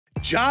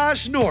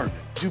Josh Norman.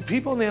 Do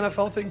people in the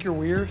NFL think you're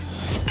weird?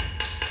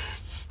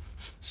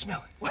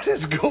 Smell it. What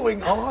is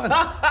going on?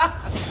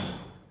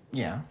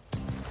 Yeah.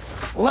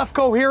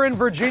 Lefkoe here in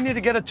Virginia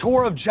to get a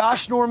tour of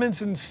Josh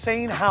Norman's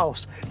insane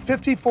house.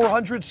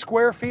 5,400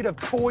 square feet of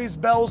toys,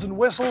 bells, and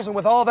whistles, and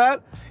with all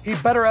that, he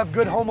better have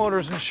good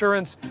homeowners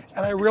insurance,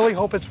 and I really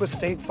hope it's with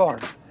State Farm.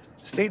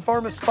 State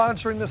Farm is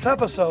sponsoring this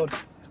episode,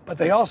 but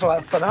they also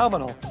have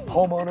phenomenal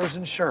homeowners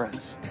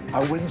insurance. I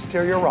wouldn't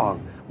steer you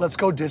wrong. Let's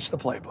go ditch the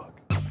playbook.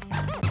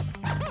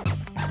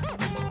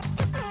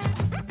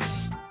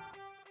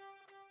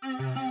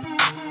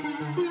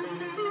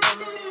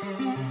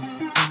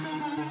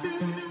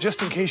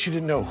 Just in case you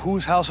didn't know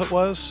whose house it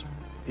was,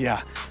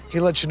 yeah, he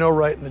let you know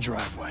right in the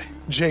driveway.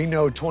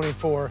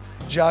 J-No-24,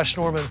 Josh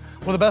Norman,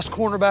 one of the best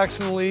cornerbacks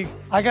in the league.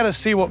 I gotta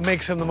see what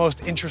makes him the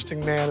most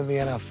interesting man in the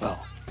NFL.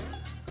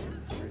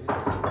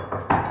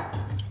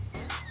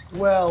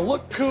 Well,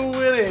 look who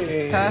it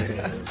is.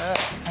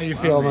 How you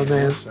feeling, my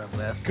man? What's up,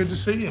 Les? Good to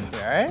see you.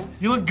 All right?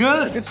 You look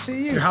good. Good to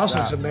see you. Your house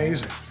looks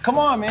amazing. Come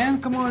on,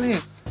 man. Come on in.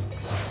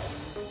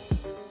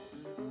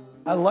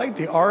 I like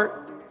the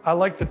art. I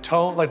like the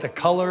tone, like the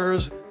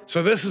colors.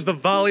 So this is the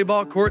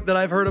volleyball court that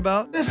I've heard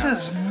about? This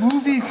is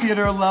movie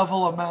theater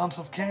level amounts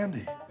of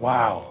candy.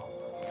 Wow.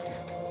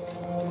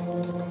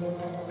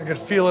 I could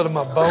feel it in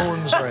my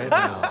bones right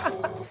now.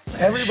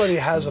 Everybody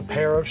has a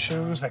pair of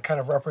shoes that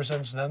kind of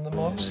represents them the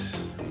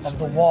most. Of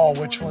the wall,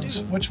 which one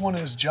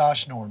is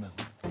Josh Norman?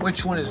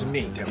 Which one is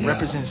me that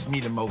represents me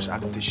the most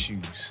out of the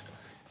shoes?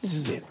 This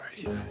is it right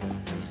here.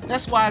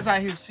 That's why it's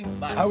out here singing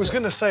by itself. I was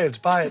gonna say it's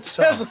by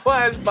itself. That's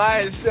why it's by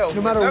itself.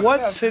 No matter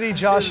what city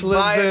Josh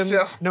lives in,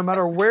 no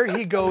matter where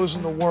he goes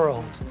in the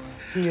world,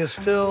 he is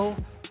still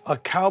a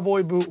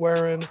cowboy boot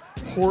wearing,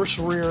 horse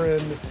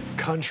rearing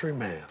country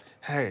man.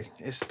 Hey,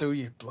 it's through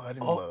your blood and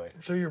blood.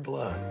 Through your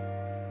blood.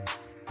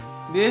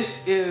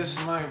 This is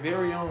my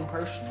very own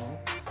personal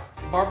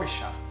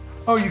barbershop.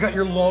 Oh, you got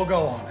your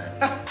logo on there.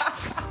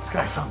 This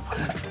guy's on.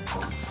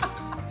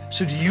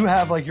 So do you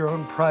have like your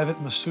own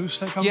private masseuse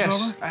that comes over?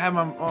 Yes, I have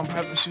my own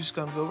private masseuse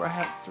comes over. I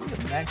have 3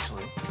 of them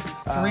actually.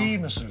 3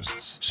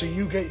 masseuses. So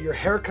you get your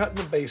hair cut in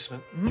the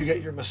basement, you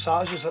get your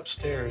massages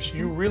upstairs.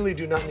 You really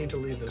do not need to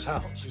leave this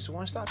house. It's a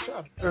one-stop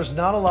shop. There's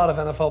not a lot of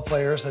NFL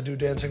players that do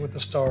Dancing with the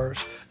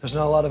Stars. There's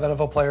not a lot of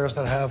NFL players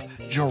that have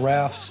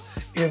giraffes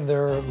in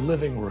their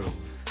living room.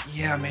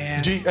 Yeah,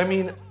 man.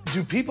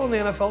 Do people in the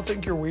NFL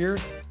think you're weird?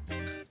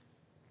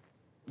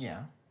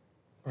 Yeah.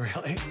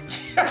 Really?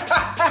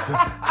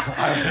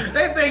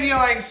 They think,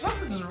 like,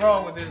 something's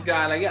wrong with this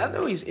guy. Like, I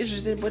know he's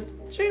interested, but,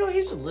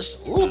 he's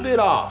just a little bit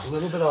off. A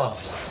little bit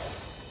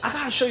off. I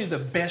gotta show you the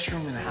best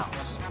room in the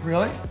house.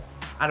 Really?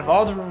 Out of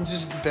all the rooms,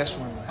 this is the best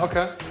room in the house.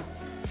 Okay.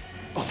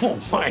 Oh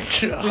my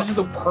God. This is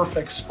the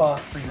perfect spot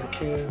for your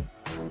kid.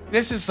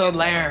 This is the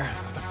lair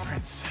of the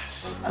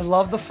princess. I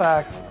love the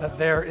fact that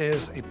there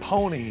is a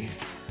pony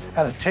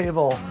at a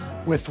table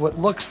with what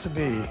looks to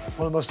be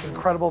one of the most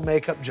incredible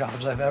makeup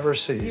jobs I've ever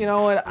seen. You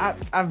know what?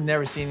 I've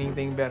never seen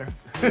anything better.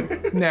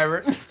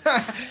 Never.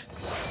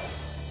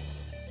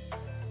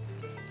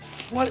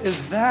 What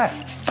is that?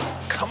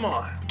 Come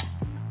on.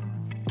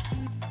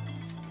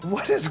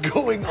 What is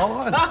going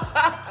on?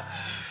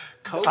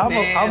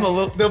 I'm a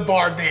little... The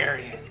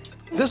barbarian.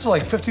 This is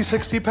like 50,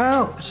 60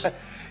 pounds.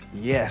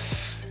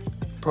 Yes.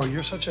 Bro,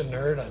 you're such a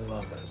nerd. I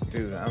love it.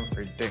 Dude, I'm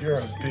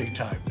ridiculous. You're a big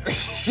time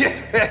nerd.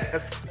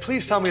 Yes.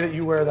 Please tell me that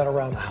you wear that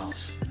around the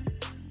house.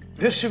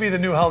 This should be the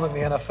new helmet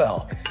in the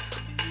NFL.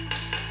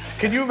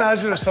 Can you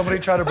imagine if somebody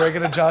tried to break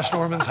into Josh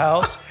Norman's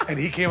house and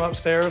he came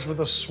upstairs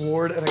with a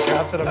sword and a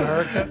Captain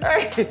America?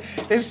 Hey,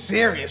 it's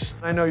serious.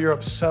 I know you're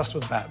obsessed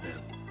with Batman,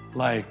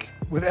 like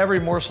with every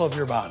morsel of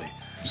your body.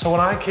 So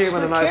when I came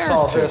in and I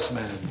saw this,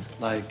 man,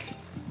 like...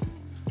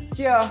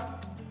 Yeah,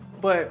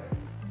 but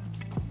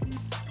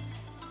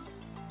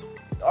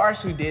the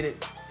artist who did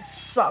it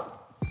sucked.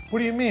 What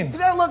do you mean? Did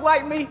that look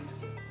like me?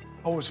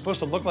 Oh, it was supposed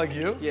to look like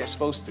you? Yeah, it's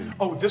supposed to.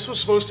 Oh, this was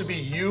supposed to be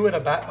you in a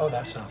bat. Oh,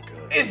 that's not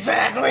good.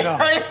 Exactly. No.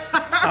 Right?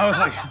 I was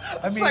like,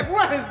 It's like,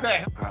 what is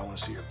that? I want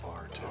to see your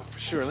bar, too. For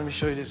sure, let me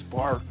show you this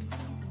bar.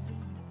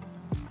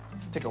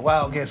 Take a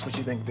wild guess what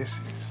you think this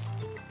is.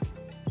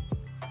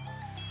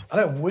 Are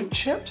that wood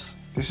chips?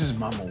 This is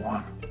Mama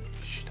Juana.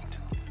 Shh, don't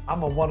tell me.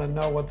 I'm gonna want to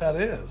know what that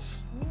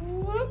is.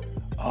 What?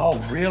 Oh,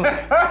 really?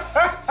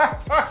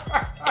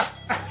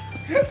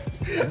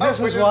 And this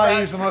is why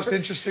he's the most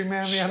interesting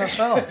man in the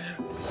NFL.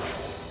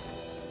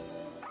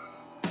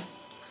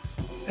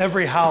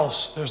 Every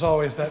house, there's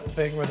always that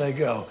thing where they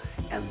go,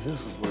 and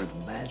this is where the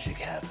magic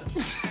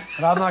happens.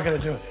 And I'm not gonna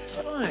do it.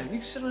 Son, you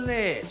can sit on the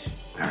edge.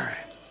 All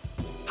right.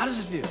 How does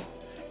it feel?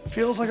 It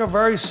feels like a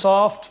very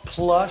soft,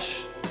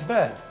 plush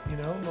bed, you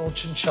know, a little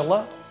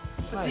chinchilla.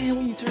 It's nice. Then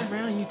when you turn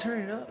around and you turn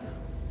it up.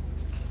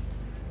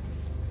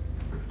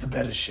 The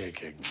bed is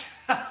shaking.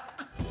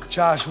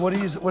 Josh,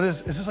 is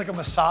this like a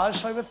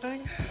massage type of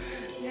thing?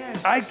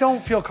 Yes. I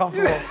don't feel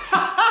comfortable.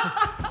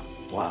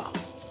 Wow.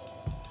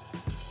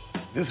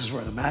 This is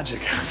where the magic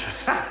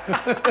happens.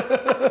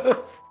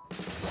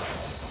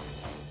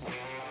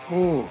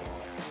 Ooh.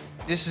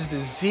 This is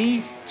the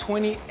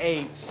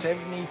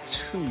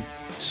Z2872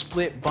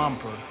 split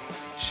bumper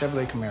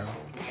Chevrolet Camaro.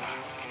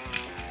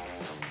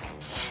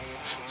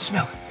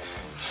 Smell it.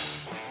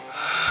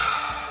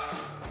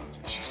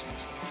 She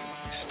smells it.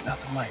 It's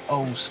nothing like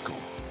old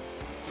school.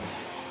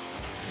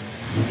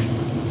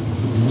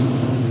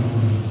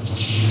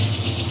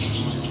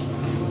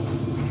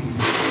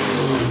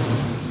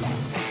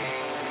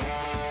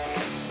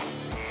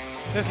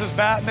 This is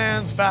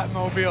Batman's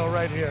Batmobile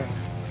right here.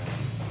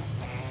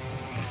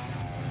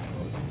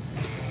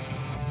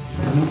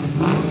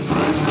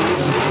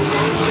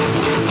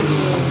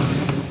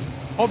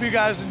 Hope you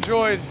guys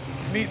enjoyed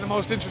meeting the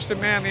most interesting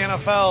man in the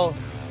NFL.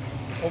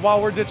 Well,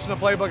 while we're ditching the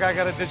playbook, I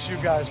gotta ditch you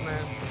guys, man.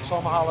 So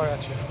I'm gonna holler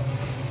at you.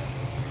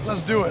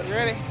 Let's do it. You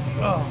ready?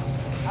 Oh.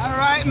 All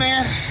right,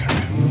 man.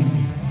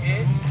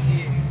 It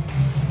is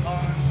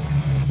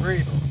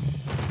unreal.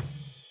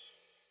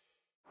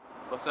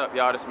 What's up,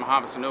 y'all? This is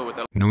Muhammad Sanu with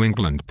the New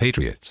England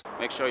Patriots.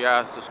 Make sure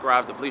y'all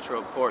subscribe to Bleacher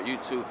Report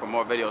YouTube for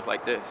more videos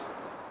like this.